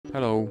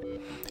Hello!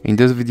 In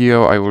this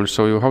video I will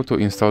show you how to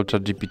install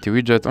Chat GPT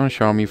Widget on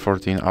Xiaomi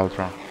 14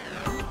 Ultra.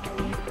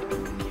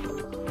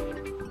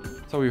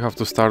 So you have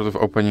to start with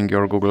opening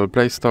your Google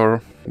Play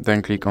Store,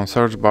 then click on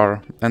search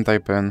bar and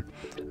type in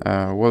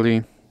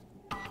Wally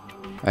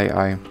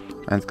AI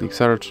and click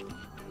search.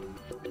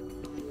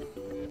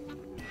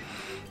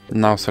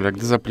 Now select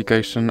this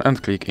application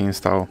and click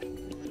install.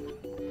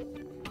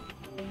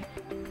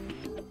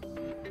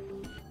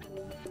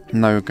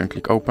 Now you can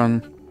click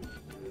open.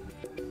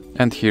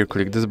 And here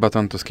click this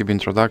button to skip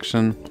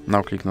introduction,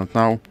 now click not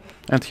now,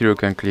 and here you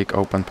can click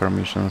open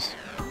permissions.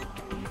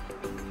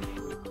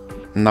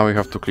 Now you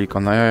have to click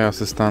on AI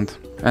assistant,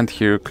 and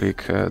here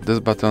click this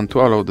button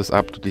to allow this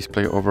app to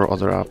display over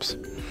other apps.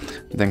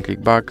 Then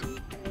click back,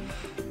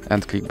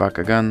 and click back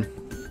again,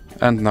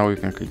 and now you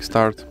can click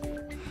start.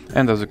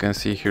 And as you can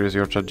see, here is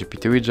your Chat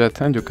GPT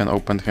widget, and you can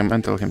open him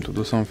and tell him to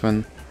do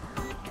something.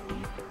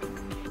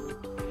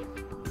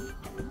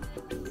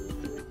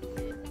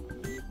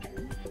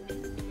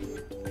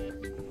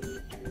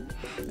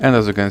 And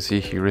as you can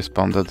see, he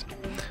responded.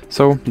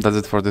 So that's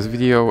it for this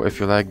video. If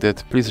you liked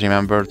it, please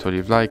remember to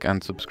leave like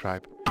and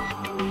subscribe.